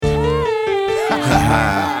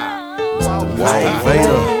Mr. Walt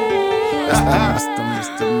Vader.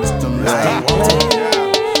 Mr.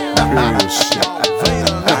 Real shit.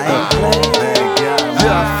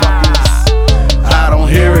 I don't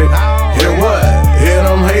hear it. Hear what? Hear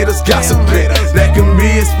them haters gossiping. That can be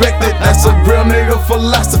expected. That's a real nigga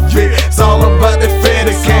philosophy. It's all about the fed.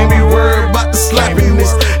 It can't be worried about the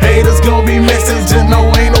slappiness. Haters gon' be messaging. No,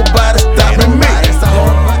 ain't nobody stopping me.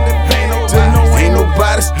 Ain't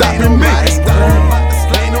nobody stopping me.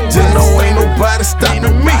 Just know ain't nobody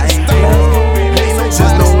stopping me.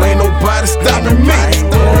 Just know ain't nobody stopping me.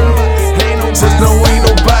 Just know ain't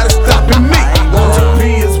nobody stopping me. Want to be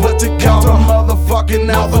is what you call a motherfucking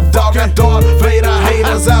alpha dog. I dog Vader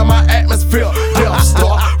haters out my atmosphere. Death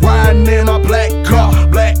Star riding in a black car,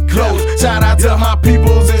 black clothes. Shout out to my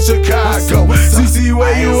peoples in Chicago. CC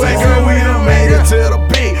where you at, girl? We done made it to the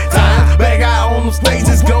big time. Back out on the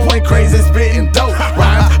stages, going crazy, spitting dope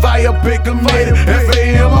rhymes. Fire pick a native,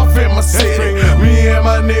 FAM, I fit my city. Me and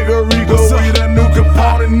my nigga Rico, we the new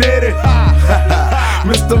component knitted.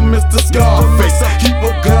 Mr. Scarface, keep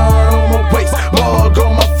a gun on my waist, mug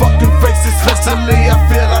on my fucking face. Especially I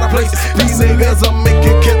feel out of place. These niggas are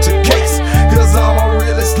making catch a case, cause I'ma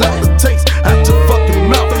really slap the taste out your fucking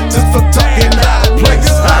mouth just for talking out of place.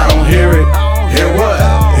 I don't hear it. Hear what?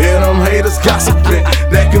 Hear them haters gossiping.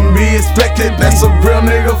 That can be expected. That's a real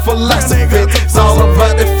nigga philosophy. It's all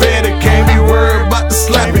about the fed. It can't be worried about the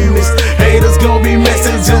slappiness. Haters gon' be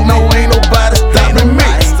messaging. No, ain't nobody stopping me.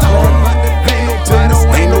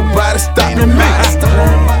 Ain't nobody stopping me.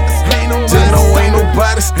 Just know ain't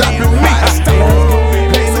nobody stopping me.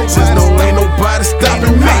 Just know ain't nobody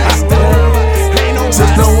stopping me.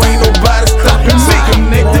 Just know ain't nobody stopping me.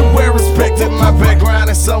 Connected where respected. My background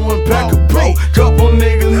is so impeccable. Couple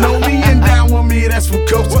niggas know me and down with me. That's from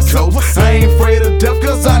coast to coast. I ain't afraid of death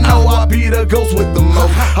cause I know I be the ghost with the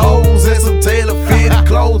most hoes and some tailor fitted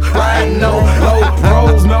clothes. Riding no low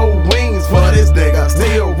pros, no wings for this nigga.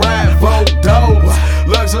 Still ride photos.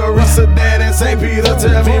 Luxury sedan in St. Peter,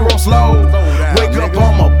 tell me roll slow. Wake up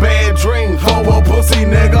on my bad dream, for a pussy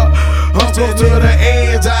nigga. I'm close to the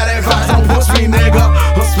edge, I that vibe, don't push me nigga.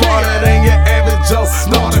 I'm smarter than your average Joe,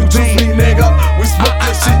 don't you juice me nigga. We smoke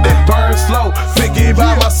that shit that burns slow. Picky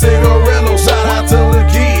by my cigarillo, shout out to the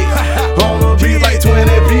kid. On the beat like 20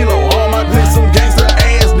 below, on my dick some gangster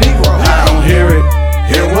ass negro. I don't hear it.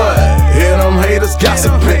 Hear what? Hear them haters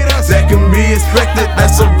gossiping. That can be expected.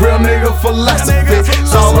 That's a real nigga philosophy.